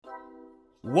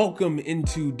Welcome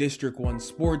into District 1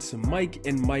 Sports. Mike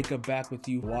and Mikah back with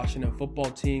you. Washington football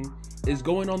team is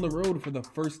going on the road for the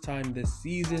first time this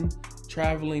season,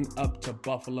 traveling up to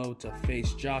Buffalo to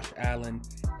face Josh Allen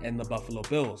and the Buffalo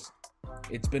Bills.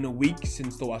 It's been a week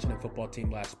since the Washington football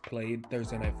team last played.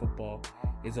 Thursday Night Football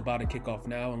is about to kick off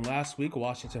now, and last week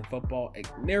Washington football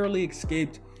narrowly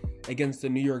escaped against the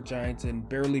New York Giants and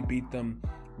barely beat them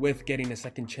with getting a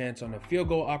second chance on a field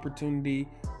goal opportunity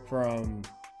from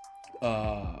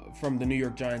the New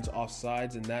York Giants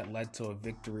offsides, and that led to a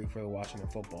victory for the Washington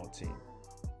football team.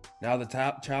 Now the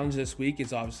challenge this week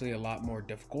is obviously a lot more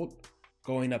difficult.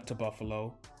 Going up to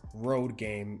Buffalo, road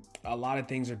game, a lot of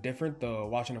things are different. The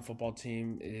Washington football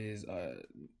team is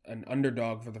an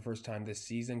underdog for the first time this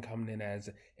season, coming in as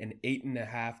an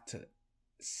 8.5 to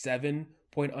 7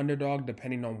 point underdog,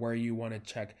 depending on where you want to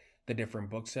check the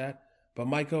different books at. But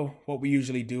Michael, what we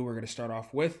usually do, we're going to start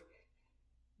off with,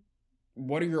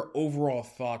 what are your overall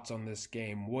thoughts on this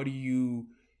game? What do you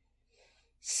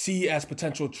see as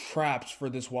potential traps for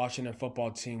this Washington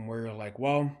football team where you're like,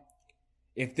 well,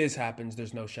 if this happens,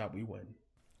 there's no shot we win?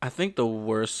 I think the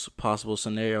worst possible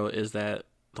scenario is that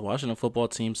the Washington football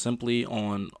team simply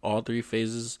in all three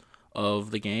phases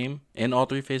of the game,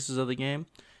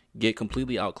 get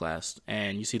completely outclassed.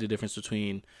 And you see the difference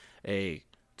between a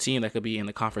team that could be in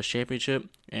the conference championship,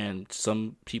 and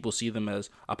some people see them as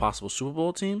a possible Super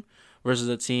Bowl team, versus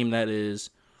a team that is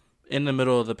in the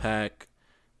middle of the pack,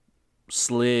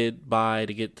 slid by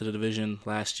to get to the division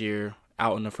last year,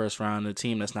 out in the first round, a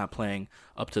team that's not playing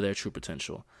up to their true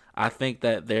potential. I think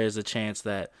that there's a chance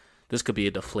that this could be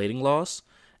a deflating loss,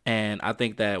 and I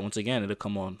think that, once again, it'll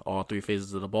come on all three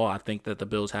phases of the ball. I think that the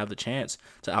Bills have the chance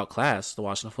to outclass the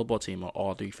Washington football team on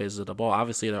all three phases of the ball.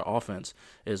 Obviously, their offense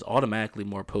is automatically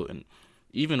more potent,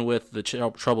 even with the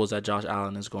troubles that Josh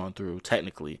Allen is going through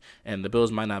technically, and the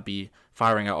Bills might not be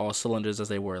firing at all cylinders as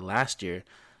they were last year.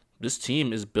 This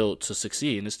team is built to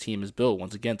succeed, and this team is built,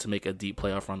 once again, to make a deep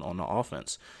playoff run on the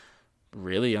offense.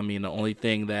 Really, I mean, the only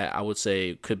thing that I would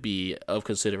say could be of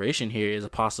consideration here is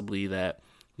possibly that,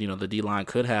 the D-line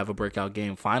could have a breakout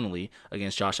game finally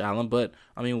against Josh Allen. But,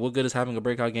 I mean, what good is having a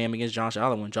breakout game against Josh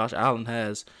Allen when Josh Allen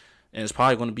has, and it's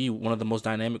probably going to be one of the most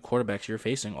dynamic quarterbacks you're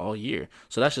facing all year.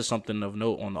 So that's just something of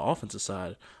note on the offensive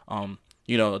side.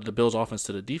 The Bills' offense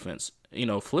to the defense,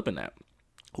 flipping that.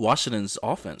 Washington's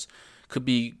offense could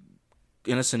be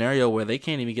in a scenario where they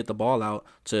can't even get the ball out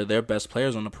to their best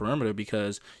players on the perimeter,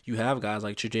 because you have guys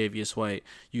like Tre'Davious White,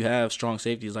 you have strong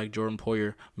safeties like Jordan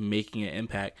Poyer making an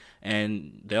impact,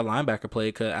 and their linebacker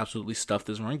play could absolutely stuff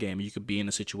this run game. You could be in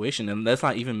a situation, and let's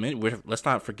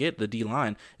not forget the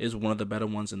D-line is one of the better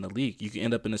ones in the league. You could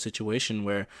end up in a situation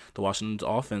where the Washington's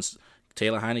offense,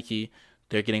 Taylor Heineke,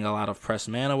 they're getting a lot of press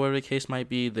man or whatever the case might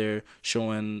be. They're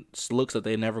showing looks that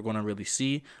they're never going to really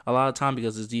see a lot of time,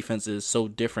 because this defense is so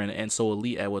different and so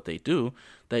elite at what they do,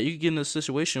 that you can get in a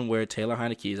situation where Taylor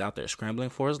Heineke is out there scrambling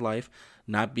for his life,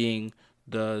 not being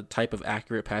the type of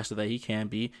accurate passer that he can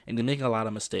be, and then making a lot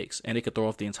of mistakes, and it could throw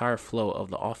off the entire flow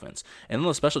of the offense. And on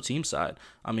the special team side,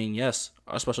 I mean, yes,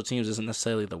 our special teams isn't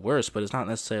necessarily the worst, but it's not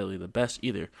necessarily the best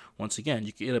either. Once again,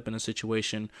 you could end up in a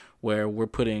situation where we're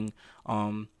putting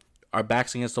our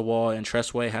backs against the wall, and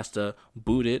Tressway has to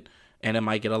boot it, and it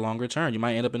might get a long return. You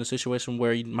might end up in a situation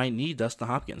where you might need Dustin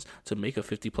Hopkins to make a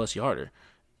 50-plus yarder,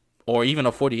 or even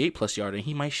a 48-plus yarder, and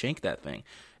he might shank that thing.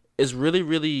 It's really,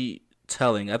 really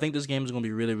telling. I think this game is going to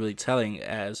be really, really telling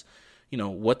as,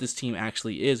 what this team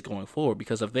actually is going forward,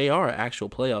 because if they are an actual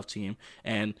playoff team,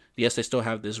 and yes, they still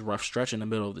have this rough stretch in the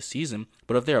middle of the season,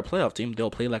 but if they're a playoff team, they'll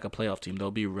play like a playoff team.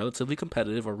 They'll be relatively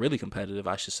competitive, or really competitive,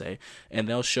 I should say, and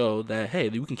they'll show that, hey,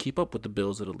 we can keep up with the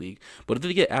Bills of the league. But if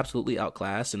they get absolutely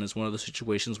outclassed, and it's one of the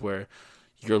situations where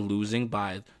you're losing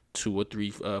by 2 or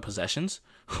 3 possessions,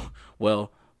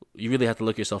 well, you really have to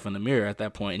look yourself in the mirror at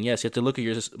that point. And yes, you have to look at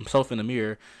yourself in the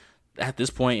mirror at this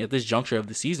point, at this juncture of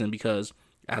the season, because,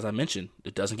 as I mentioned,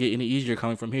 it doesn't get any easier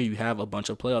coming from here. You have a bunch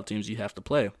of playoff teams you have to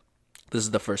play. This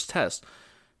is the first test,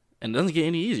 and it doesn't get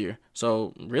any easier.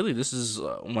 So really, this is,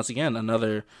 once again,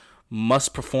 another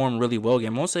must-perform really well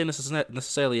game. I won't say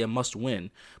necessarily a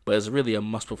must-win, but it's really a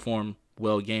must-perform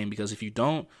well game, because if you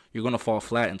don't, you're going to fall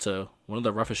flat into one of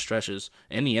the roughest stretches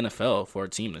in the NFL for a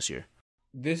team this year.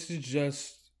 This is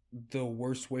just the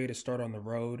worst way to start on the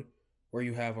road, where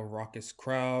you have a raucous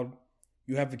crowd.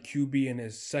 You have the QB in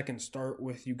his second start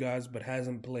with you guys, but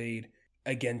hasn't played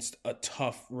against a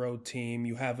tough road team.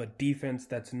 You have a defense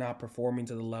that's not performing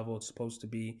to the level it's supposed to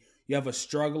be. You have a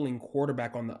struggling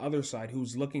quarterback on the other side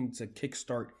who's looking to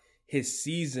kickstart his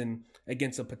season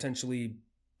against a potentially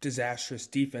disastrous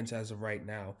defense as of right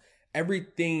now.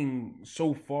 Everything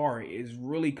so far is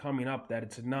really coming up that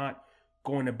it's not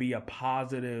going to be a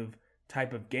positive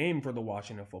type of game for the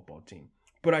Washington football team.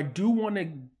 But I do want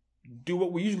to do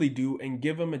what we usually do and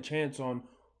give them a chance on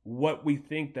what we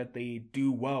think that they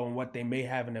do well and what they may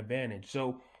have an advantage.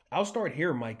 So I'll start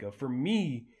here, Micah. For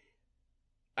me,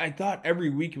 I thought every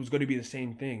week it was going to be the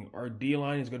same thing. Our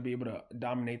D-line is going to be able to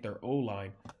dominate their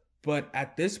O-line. But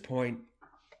at this point,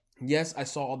 yes, I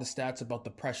saw all the stats about the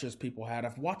pressures people had.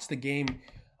 I've watched the game.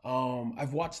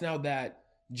 I've watched now that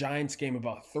Giants game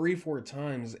about 3-4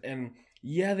 times. And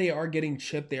yeah, they are getting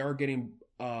chipped. They are getting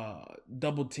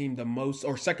double teamed the most,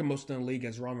 or second most in the league,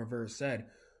 as Ron Rivera said.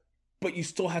 But you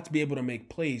still have to be able to make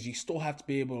plays. You still have to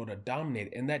be able to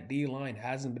dominate. And that D-line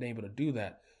hasn't been able to do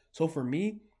that. So for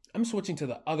me, I'm switching to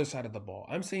the other side of the ball.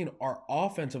 I'm saying our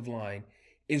offensive line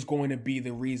is going to be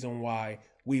the reason why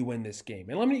we win this game.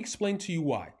 And let me explain to you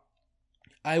why.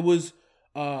 I was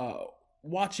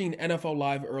watching NFL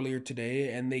Live earlier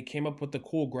today, and they came up with a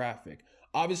cool graphic.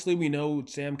 Obviously, we know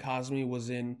Sam Cosmi was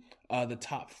in the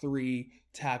top 3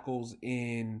 tackles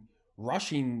in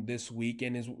rushing this week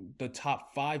and is the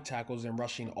top 5 tackles in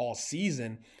rushing all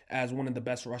season as one of the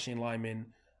best rushing linemen,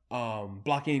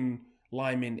 blocking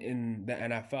linemen in the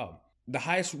NFL. The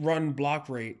highest run block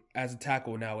rate as a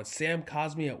tackle now is Sam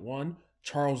Cosmi at 1,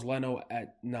 Charles Leno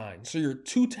at 9. So your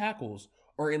 2 tackles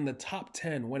are in the top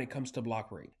 10 when it comes to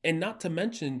block rate. And not to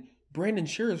mention, Brandon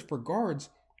Shearers for guards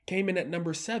came in at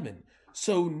number 7.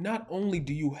 So not only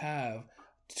do you have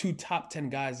 2 top 10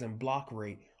 guys in block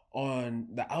rate on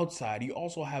the outside, you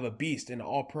also have a beast in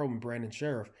All-Pro in Brandon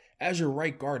Sheriff as your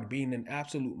right guard, being an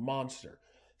absolute monster.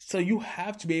 So you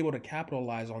have to be able to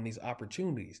capitalize on these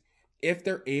opportunities. If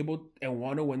they're able and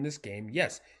want to win this game,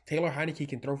 yes, Taylor Heineke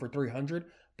can throw for 300,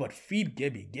 but feed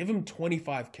Gibby. Give him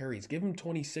 25 carries. Give him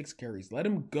 26 carries. Let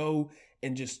him go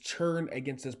and just churn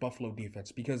against this Buffalo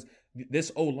defense, because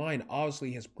this O-line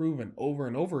obviously has proven over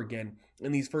and over again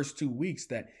in these first 2 weeks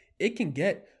that it can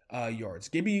get yards.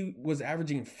 Gibby was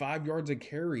averaging 5 yards a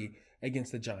carry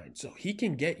against the Giants, so he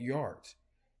can get yards.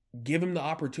 Give him the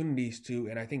opportunities to,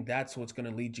 and I think that's what's going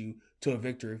to lead you to a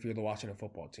victory if you're the Washington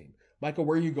football team. Michael,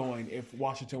 where are you going if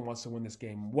Washington wants to win this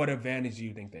game? What advantage do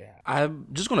you think they have? I'm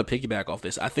just going to piggyback off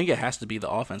this. I think it has to be the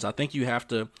offense. I think you have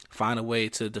to find a way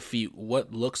to defeat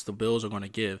what looks the Bills are going to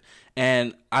give.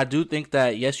 And I do think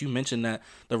that, yes, you mentioned that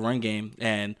the run game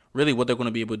and really what they're going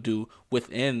to be able to do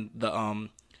within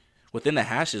the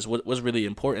hashes, what's really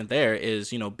important there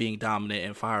is, being dominant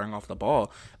and firing off the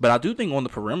ball. But I do think on the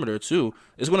perimeter, too,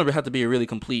 it's going to have to be a really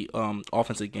complete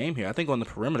offensive game here. I think on the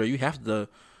perimeter, you have to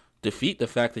defeat the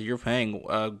fact that you're playing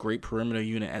a great perimeter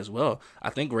unit as well.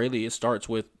 I think really it starts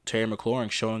with Terry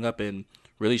McLaurin showing up and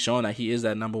really showing that he is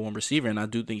that number 1 receiver, and I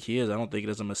do think he is. I don't think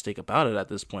there's a mistake about it at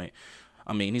this point.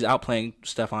 I mean, he's outplaying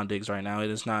Stephon Diggs right now.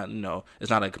 It is not, it's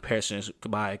not a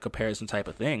comparison type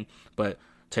of thing, but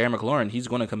Terry McLaurin, he's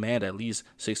going to command at least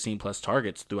 16 plus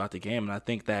targets throughout the game. And I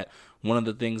think that one of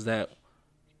the things that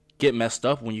get messed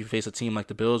up when you face a team like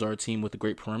the Bills or a team with the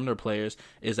great perimeter players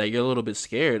is that you're a little bit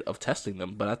scared of testing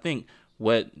them. But I think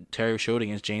what Terry showed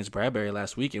against James Bradbury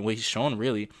last week and what he's shown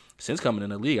really since coming in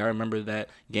the league. I remember that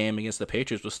game against the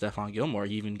Patriots with Stephon Gilmore.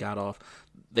 He even got off.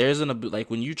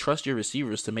 When you trust your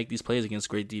receivers to make these plays against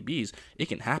great DBs, it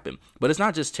can happen. But it's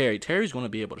not just Terry. Terry's going to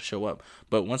be able to show up.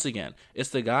 But once again, it's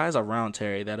the guys around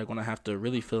Terry that are going to have to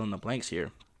really fill in the blanks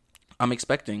here. I'm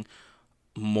expecting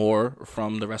more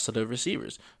from the rest of the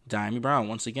receivers. Diami Brown,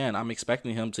 once again, I'm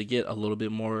expecting him to get a little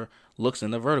bit more looks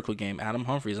in the vertical game. Adam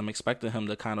Humphries, I'm expecting him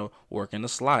to kind of work in the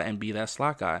slot and be that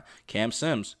slot guy. Cam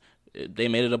Sims, they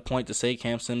made it a point to say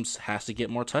Cam Sims has to get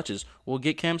more touches. We'll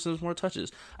get Cam Sims more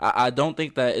touches. I don't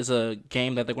think that is a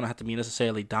game that they're going to have to be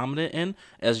necessarily dominant in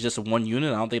as just one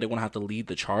unit. I don't think they're going to have to lead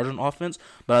the charge on offense.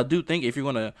 But I do think if you're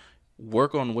going to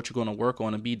work on what you're going to work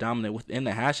on and be dominant within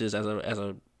the hashes as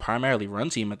a primarily run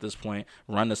team at this point,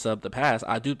 run to sub the pass,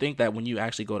 I do think that when you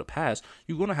actually go to pass,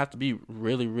 you're going to have to be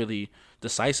really, really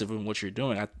decisive in what you're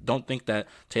doing. I don't think that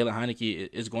Taylor Heineke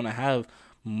is going to have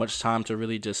much time to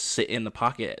really just sit in the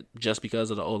pocket just because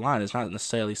of the O-line. It's not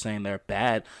necessarily saying they're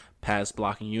bad pass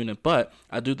blocking unit, but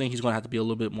I do think he's going to have to be a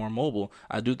little bit more mobile.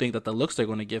 I do think that the looks they're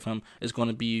going to give him is going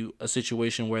to be a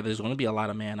situation where there's going to be a lot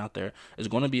of man out there. It's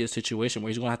going to be a situation where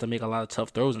he's going to have to make a lot of tough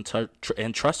throws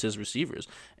and trust his receivers.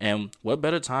 And what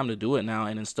better time to do it now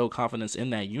and instill confidence in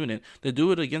that unit to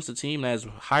do it against a team that is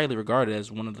highly regarded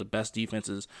as one of the best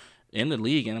defenses in the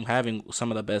league and having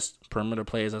some of the best perimeter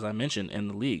players, as I mentioned, in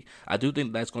the league. I do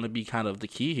think that's going to be kind of the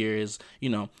key here is,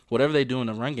 whatever they do in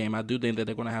the run game, I do think that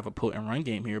they're going to have a potent run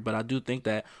game here, but I do think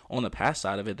that on the pass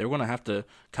side of it, they're going to have to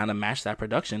kind of match that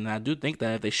production. And I do think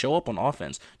that if they show up on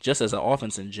offense, just as an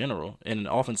offense in general and an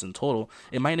offense in total,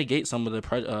 it might negate some of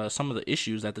the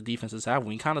issues that the defenses have.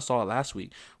 We kind of saw it last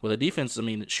week where the defense,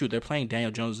 they're playing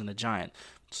Daniel Jones and the Giants,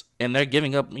 and they're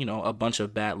giving up, a bunch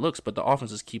of bad looks, but the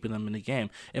offense is keeping them in the game.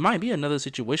 It might be another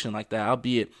situation like that,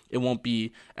 albeit it won't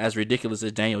be as ridiculous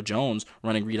as Daniel Jones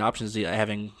running read options,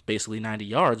 having basically 90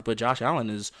 yards, but Josh Allen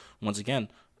is, once again,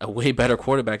 a way better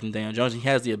quarterback than Daniel Jones. He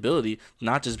has the ability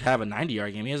not just to have a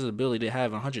 90-yard game, he has the ability to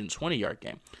have a 120-yard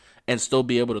game and still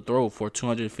be able to throw for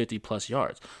 250-plus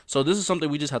yards. So this is something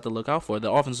we just have to look out for.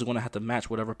 The offense is going to have to match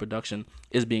whatever production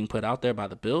is being put out there by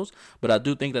the Bills. But I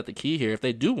do think that the key here, if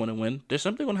they do want to win, they're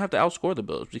simply going to have to outscore the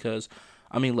Bills because,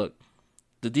 look,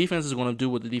 the defense is going to do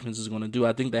what the defense is going to do.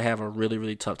 I think they have a really,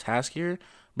 really tough task here.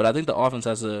 But I think the offense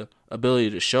has the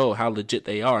ability to show how legit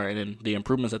they are, and then the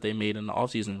improvements that they made in the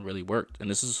offseason really worked. And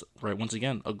this is, once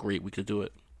again, a great week to do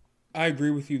it. I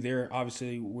agree with you there.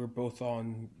 Obviously, we're both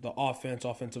on the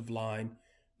offensive line,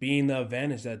 being the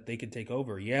advantage that they could take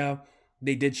over. Yeah,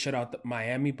 they did shut out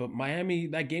Miami, but Miami,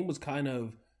 that game was kind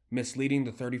of misleading,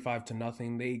 the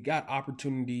 35-0. They got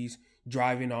opportunities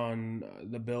driving on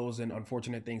the Bills, and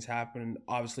unfortunate things happened.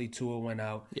 Obviously, Tua went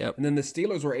out. Yep. And then the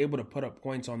Steelers were able to put up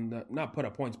points not put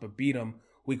up points, but beat them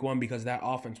week one because that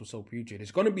offense was so putrid.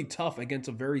 It's going to be tough against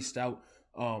a very stout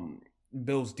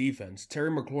Bills defense.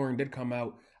 Terry McLaurin did come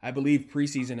out, I believe,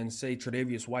 preseason and say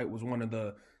Tre'Davious White was one of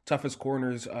the toughest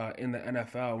corners in the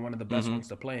NFL, one of the best ones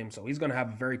to play him. So he's going to have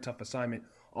a very tough assignment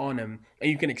on him.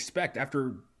 And you can expect,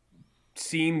 after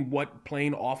seeing what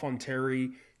playing off on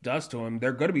Terry does to him,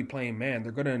 they're going to be playing man.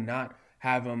 They're going to not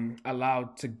have him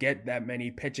allowed to get that many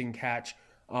pitch and catch,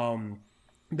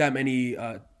 that many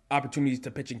opportunities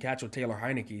to pitch and catch with Taylor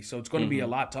Heineke. So it's going to be a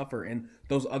lot tougher, and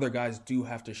those other guys do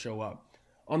have to show up.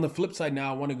 On the flip side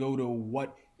now, I want to go to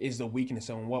what is the weakness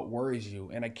and what worries you.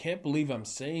 And I can't believe I'm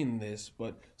saying this,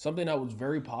 but something that was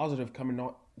very positive coming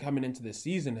into this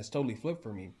season has totally flipped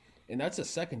for me, and that's the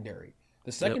secondary.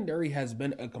 The secondary has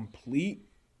been a complete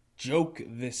joke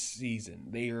this season.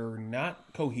 They are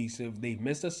not cohesive. They've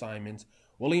missed assignments.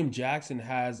 William Jackson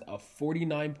has a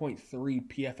 49.3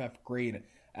 PFF grade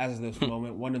as of this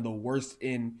moment, one of the worst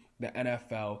in the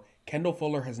NFL. Kendall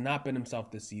Fuller has not been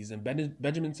himself this season.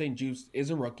 Benjamin St-Juste is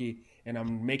a rookie, and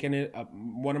I'm making it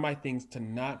one of my things to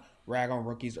not rag on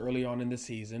rookies early on in the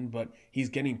season, but he's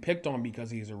getting picked on because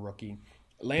he's a rookie.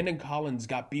 Landon Collins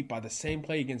got beat by the same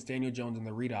play against Daniel Jones in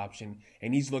the read option,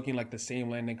 and he's looking like the same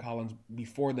Landon Collins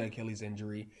before the Achilles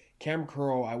injury. Cam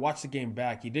Curl, I watched the game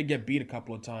back. He did get beat a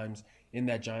couple of times in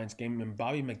that Giants game, and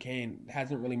Bobby McCain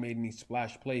hasn't really made any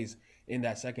splash plays in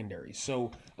that secondary.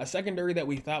 So a secondary that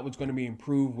we thought was going to be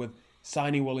improved with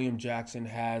signing William Jackson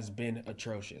has been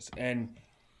atrocious. And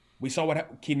we saw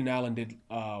what Keenan Allen did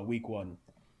week one.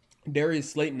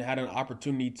 Darius Slayton had an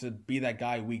opportunity to be that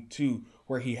guy week two,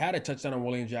 where he had a touchdown on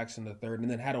William Jackson III and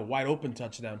then had a wide open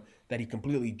touchdown that he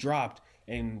completely dropped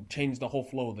and changed the whole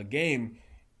flow of the game.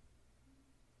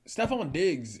 Stephon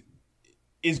Diggs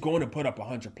is going to put up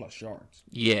 100+ yards.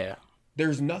 Yeah.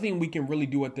 There's nothing we can really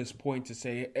do at this point to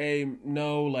say, hey,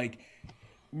 no, like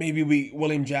maybe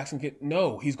William Jackson could.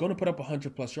 No, he's going to put up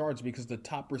 100+ yards because the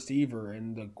top receiver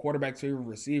and the quarterback's favorite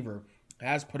receiver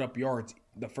has put up yards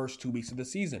the first 2 weeks of the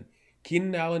season.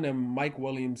 Keenan Allen and Mike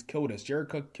Williams killed us. Jared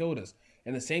Cook killed us.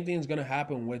 And the same thing is going to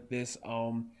happen with this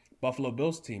Buffalo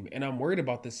Bills team. And I'm worried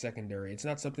about this secondary. It's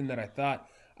not something that I thought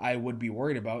I would be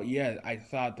worried about. Yeah, I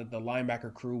thought that the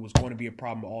linebacker crew was going to be a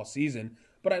problem all season,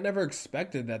 but I never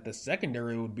expected that the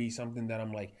secondary would be something that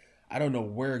I'm like, I don't know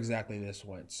where exactly this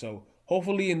went. So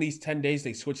hopefully in these 10 days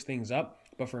they switch things up.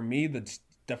 But for me, the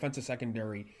defensive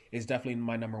secondary is definitely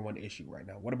my number one issue right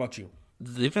now. What about you?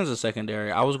 The defensive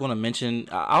secondary, I was going to mention,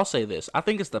 I'll say this. I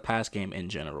think it's the pass game in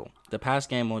general. The pass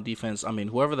game on defense,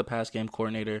 whoever the pass game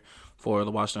coordinator for the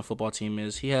Washington football team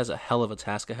is, he has a hell of a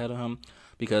task ahead of him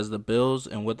because the Bills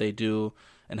and what they do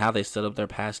and how they set up their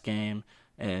pass game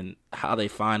and how they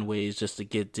find ways just to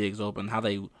get Diggs open, how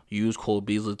they use Cole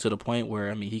Beasley to the point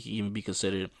where, he can even be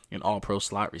considered an all-pro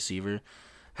slot receiver.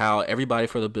 How everybody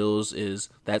for the Bills is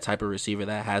that type of receiver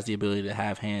that has the ability to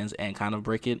have hands and kind of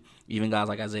break it. Even guys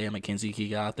like Isaiah McKenzie can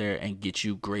get out there and get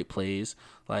you great plays.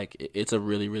 Like, it's a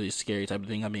really, really scary type of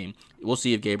thing. We'll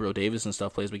see if Gabriel Davis and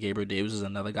stuff plays, but Gabriel Davis is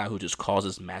another guy who just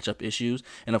causes matchup issues.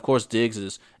 And, of course, Diggs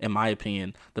is, in my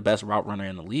opinion, the best route runner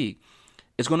in the league.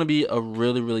 it's going to be a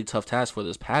really, really tough task for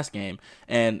this pass game.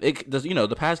 And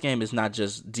the pass game is not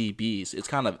just DBs. It's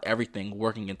kind of everything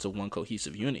working into one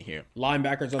cohesive unit here.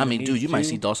 Linebackers on dude, you might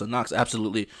see Dawson Knox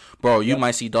absolutely, bro. You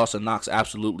might see Dawson Knox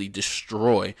absolutely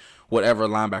destroy whatever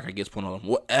linebacker gets put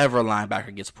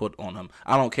on him.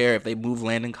 I don't care if they move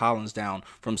Landon Collins down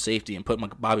from safety and put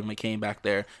Bobby McCain back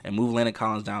there and move Landon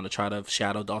Collins down to try to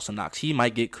shadow Dawson Knox. He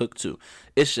might get cooked too.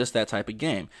 It's just that type of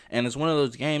game. And it's one of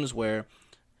those games where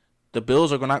the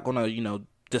Bills are not going to,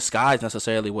 disguise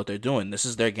necessarily what they're doing. This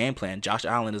is their game plan. Josh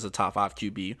Allen is a top 5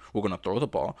 QB. We're going to throw the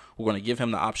ball. We're going to give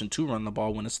him the option to run the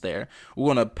ball when it's there.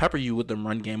 We're going to pepper you with the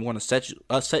run game. We're going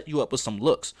to set you up with some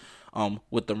looks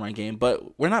with the run game.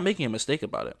 But we're not making a mistake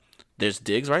about it. There's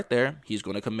Diggs right there. He's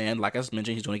going to command, like I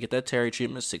mentioned, he's going to get that Terry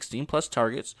treatment, 16-plus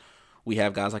targets. We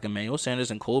have guys like Emmanuel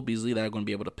Sanders and Cole Beasley that are going to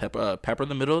be able to pepper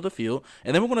the middle of the field.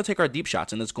 And then we're going to take our deep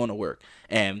shots, and it's going to work.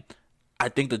 And I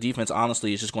think the defense,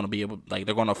 honestly, is just going to be able, they're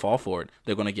going to fall for it.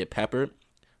 They're going to get peppered,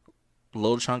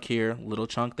 little chunk here, little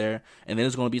chunk there, and then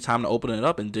it's going to be time to open it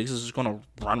up, and Diggs is just going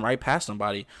to run right past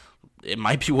somebody. It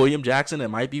might be William Jackson, it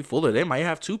might be Fuller. They might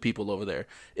have 2 people over there.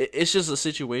 It's just a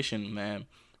situation, man,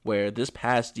 where this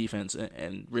pass defense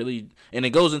and it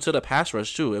goes into the pass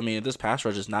rush too. I mean, if this pass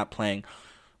rush is not playing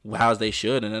how they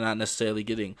should, and they're not necessarily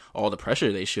getting all the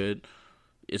pressure they should,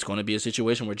 it's going to be a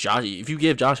situation where if you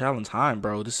give Josh Allen time,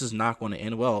 bro, this is not going to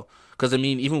end well. Because,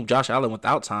 even with Josh Allen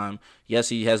without time, yes,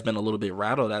 he has been a little bit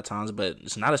rattled at times, but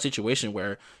it's not a situation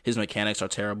where his mechanics are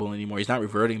terrible anymore. He's not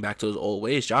reverting back to his old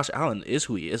ways. Josh Allen is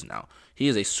who he is now. He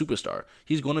is a superstar.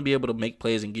 He's going to be able to make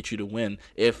plays and get you to win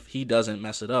if he doesn't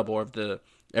mess it up or if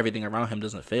everything around him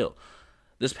doesn't fail.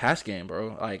 This pass game,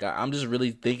 bro, I'm just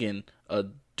really thinking a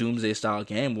doomsday-style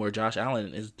game where Josh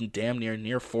Allen is damn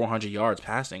near 400 yards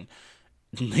passing.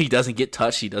 He doesn't get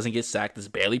touched. He doesn't get sacked. There's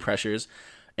barely pressures.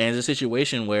 And it's a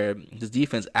situation where his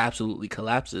defense absolutely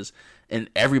collapses and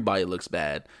everybody looks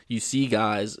bad. You see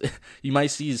guys, you might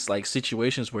see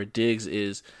situations where Diggs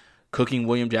is cooking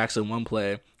William Jackson one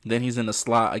play, then he's in the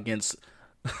slot against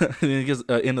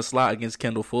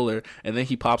Kendall Fuller, and then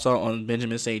he pops out on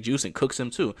Benjamin St. Juste and cooks him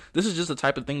too. This is just the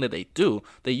type of thing that they do.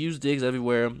 They use Diggs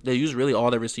everywhere. They use really all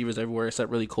their receivers everywhere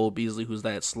except really Cole Beasley, who's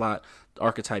that slot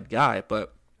archetype guy.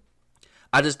 But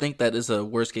I just think that is a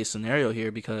worst case scenario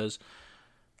here because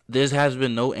there has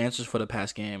been no answers for the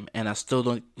pass game, and I still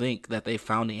don't think that they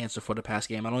found the answer for the pass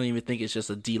game. I don't even think it's just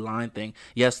a D-line thing.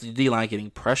 Yes, the D-line getting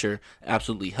pressure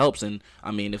absolutely helps, and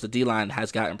if the D-line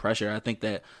has gotten pressure, I think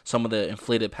that some of the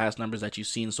inflated pass numbers that you've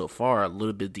seen so far are a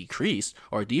little bit decreased,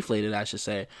 or deflated, I should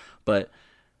say, but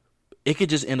it could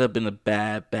just end up in a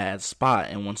bad spot.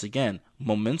 And once again,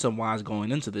 momentum-wise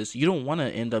going into this, you don't want to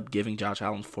end up giving Josh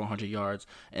Allen 400 yards,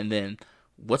 and then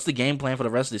what's the game plan for the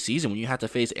rest of the season when you have to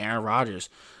face Aaron Rodgers,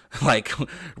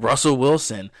 Russell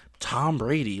Wilson, Tom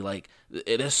Brady?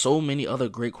 There's so many other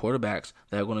great quarterbacks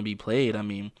that are going to be played.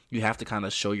 You have to kind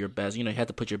of show your best. You have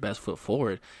to put your best foot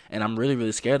forward. And I'm really,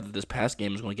 really scared that this pass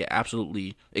game is going to get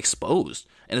absolutely exposed.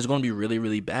 And it's going to be really,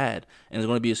 really bad. And it's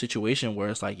going to be a situation where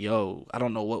it's I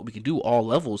don't know what we can do. All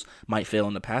levels might fail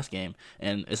in the pass game.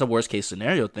 And it's a worst case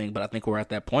scenario thing, but I think we're at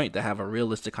that point to have a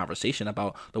realistic conversation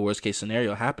about the worst case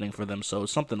scenario happening for them. So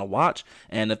it's something to watch.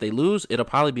 And if they lose, it'll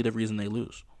probably be the reason they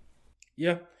lose.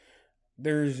 Yeah.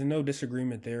 There's no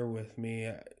disagreement there with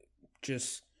me.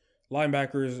 Just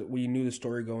linebackers, we knew the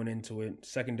story going into it.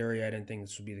 Secondary, I didn't think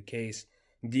this would be the case.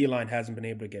 D-line hasn't been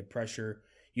able to get pressure.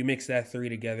 You mix that 3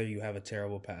 together, you have a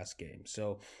terrible pass game.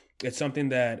 So it's something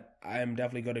that I'm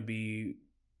definitely going to be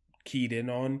keyed in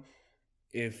on.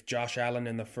 If Josh Allen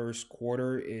in the first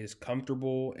quarter is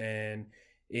comfortable and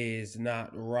is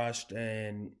not rushed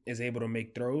and is able to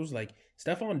make throws,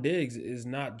 Stephon Diggs is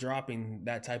not dropping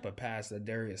that type of pass that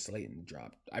Darius Slayton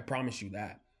dropped. I promise you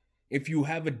that. If you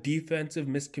have a defensive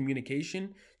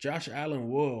miscommunication, Josh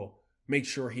Allen will make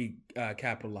sure he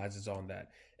capitalizes on that.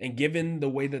 And given the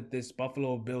way that this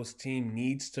Buffalo Bills team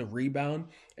needs to rebound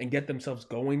and get themselves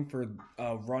going for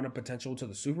a run of potential to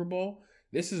the Super Bowl,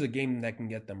 this is a game that can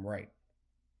get them right.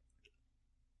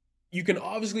 You can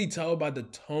obviously tell by the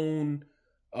tone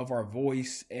of our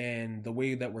voice and the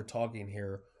way that we're talking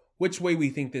here which way we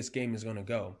think this game is going to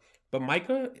go. But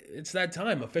Mikah, it's that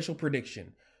time. Official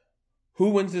prediction. Who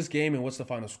wins this game and what's the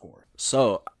final score?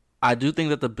 So I do think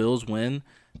that the Bills win,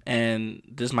 and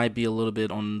this might be a little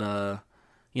bit on the,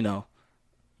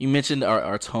 you mentioned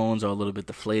our tones are a little bit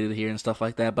deflated here and stuff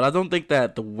like that, but I don't think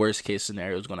that the worst case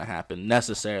scenario is going to happen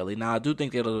necessarily. Now, I do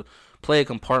think it'll play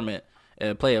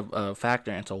a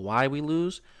factor into why we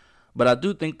lose, but I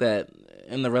do think that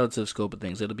in the relative scope of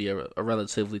things, it'll be a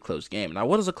relatively close game. Now,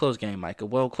 what is a close game, Micah?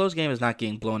 Well, a close game is not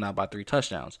getting blown out by 3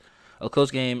 touchdowns. A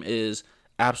close game is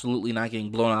absolutely not getting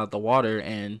blown out of the water,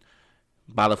 and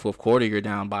by the fourth quarter, you're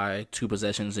down by 2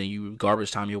 possessions and you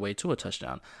garbage time your way to a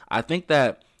touchdown. I think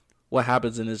that what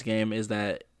happens in this game is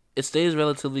that it stays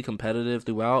relatively competitive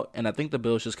throughout, and I think the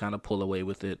Bills just kind of pull away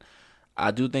with it.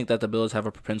 I do think that the Bills have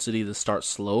a propensity to start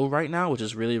slow right now, which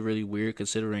is really, really weird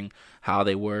considering how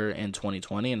they were in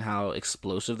 2020 and how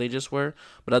explosive they just were.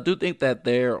 But I do think that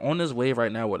they're on this wave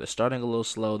right now where they're starting a little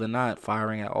slow. They're not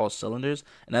firing at all cylinders.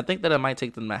 And I think that it might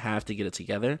take them a half to get it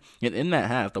together. And in that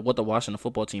half, what the Washington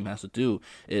football team has to do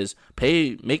is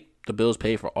make the Bills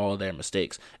pay for all of their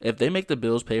mistakes. If they make the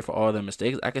Bills pay for all of their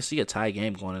mistakes, I can see a tie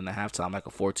game going into halftime, like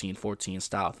a 14-14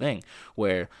 style thing,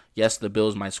 where yes, the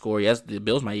Bills might score. Yes, the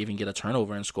Bills might even get a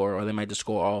turnover and score, or they might just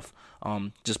score off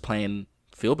just playing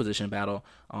field position battle.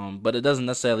 But it doesn't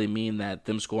necessarily mean that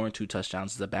them scoring 2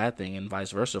 touchdowns is a bad thing, and vice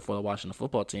versa for the Washington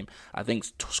football team. I think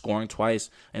scoring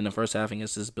twice in the first half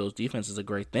against this Bills defense is a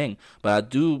great thing.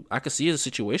 But I could see a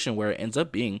situation where it ends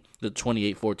up being the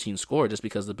 28-14 score, just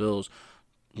because the Bills,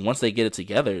 once they get it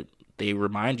together, they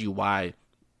remind you why,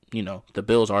 the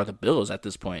Bills are the Bills at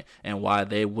this point, and why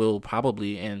they will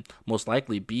probably and most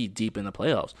likely be deep in the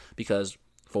playoffs. Because,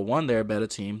 for one, they're a better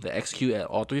team. They execute at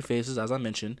all 3 phases, as I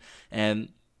mentioned, and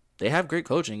they have great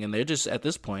coaching, and they're just, at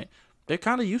this point, they're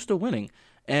kind of used to winning.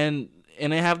 And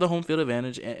they have the home field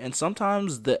advantage, and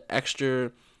sometimes the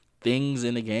extra things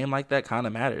in the game like that kind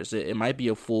of matters. It might be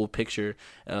a full picture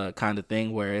kind of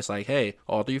thing where it's like, hey,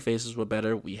 all 3 phases were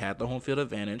better. We had the home field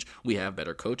advantage. We have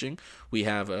better coaching. We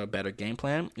have a better game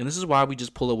plan. And this is why we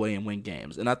just pull away and win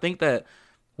games. And I think that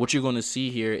what you're going to see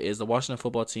here is the Washington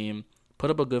football team put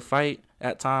up a good fight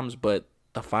at times, but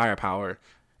the firepower,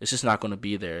 it's just not going to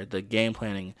be there. The game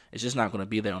planning is just not going to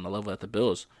be there on the level at the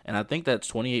Bills. And I think that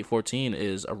 28-14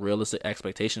 is a realistic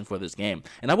expectation for this game.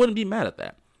 And I wouldn't be mad at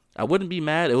that. I wouldn't be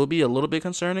mad. It would be a little bit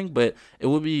concerning, but it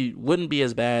wouldn't be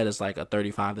as bad as like a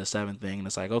 35-7 thing. And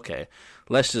it's like, okay,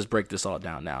 let's just break this all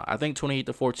down now. I think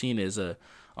 28-14 is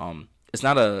it's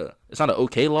not an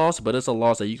okay loss, but it's a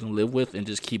loss that you can live with and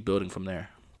just keep building from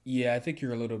there. Yeah, I think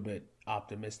you're a little bit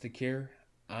optimistic here.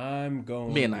 I'm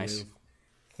going being nice.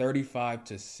 With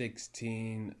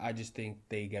 35-16. I just think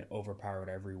they get overpowered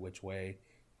every which way.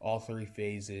 All 3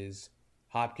 phases.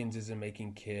 Hopkins isn't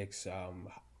making kicks.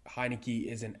 Heineke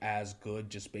isn't as good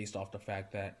just based off the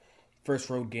fact that first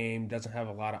road game, doesn't have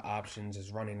a lot of options,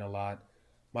 is running a lot.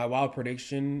 My wild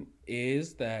prediction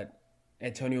is that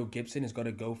Antonio Gibson is going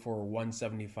to go for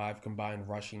 175 combined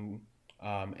rushing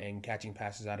and catching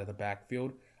passes out of the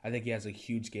backfield. I think he has a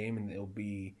huge game, and it'll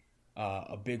be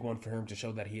a big one for him to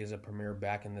show that he is a premier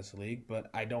back in this league. But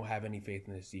I don't have any faith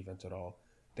in this defense at all.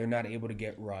 They're not able to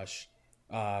get rush.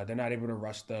 They're not able to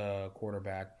rush the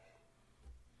quarterback.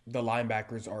 The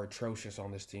linebackers are atrocious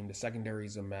on this team. The secondary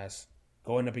is a mess.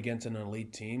 Going up against an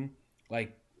elite team,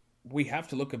 like, we have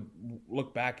to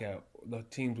look back at the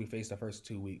teams we faced the first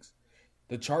 2 weeks.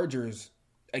 The Chargers,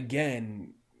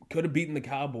 again, could have beaten the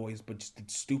Cowboys, but just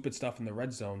did stupid stuff in the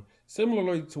red zone,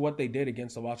 similarly to what they did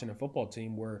against the Washington football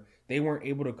team, where they weren't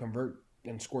able to convert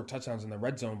and score touchdowns in the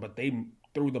red zone, but they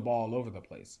threw the ball all over the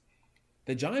place.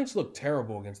 The Giants looked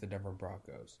terrible against the Denver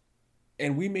Broncos.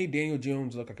 And we made Daniel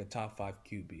Jones look like a top 5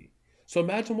 QB. So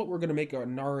imagine what we're going to make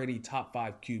an already top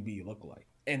 5 QB look like.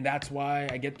 And that's why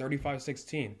I get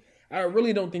 35-16. I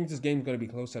really don't think this game is going to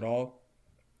be close at all.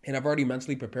 And I've already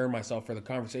mentally prepared myself for the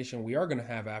conversation we are going to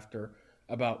have after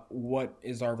about what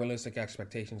is our realistic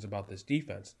expectations about this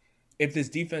defense. If this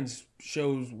defense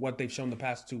shows what they've shown the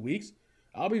past 2 weeks,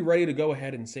 I'll be ready to go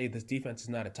ahead and say this defense is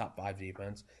not a top 5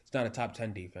 defense. It's not a top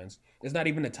 10 defense. It's not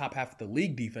even a top half of the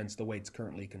league defense the way it's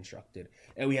currently constructed.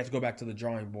 And we have to go back to the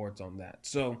drawing boards on that.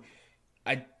 So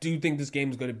I do think this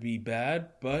game is going to be bad,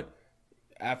 but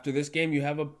after this game, you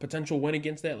have a potential win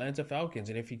against the Atlanta Falcons.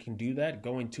 And if you can do that,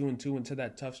 going 2-2 into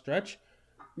that tough stretch,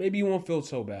 maybe you won't feel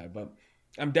so bad. But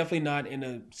I'm definitely not in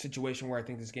a situation where I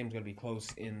think this game is going to be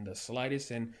close in the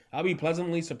slightest. And I'll be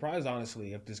pleasantly surprised,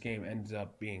 honestly, if this game ends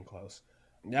up being close.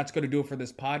 That's going to do it for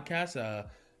this podcast. A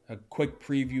quick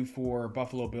preview for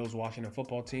Buffalo Bills Washington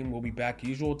football team. We'll be back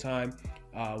usual time.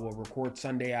 We'll record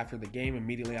Sunday after the game,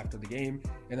 immediately after the game.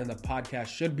 And then the podcast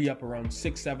should be up around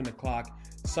 6, 7 o'clock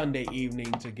Sunday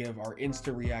evening to give our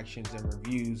instant reactions and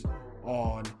reviews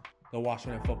on the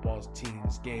Washington football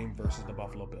team's game versus the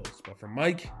Buffalo Bills. But for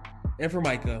Mike and for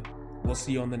Mikah, we'll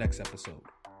see you on the next episode.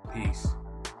 Peace.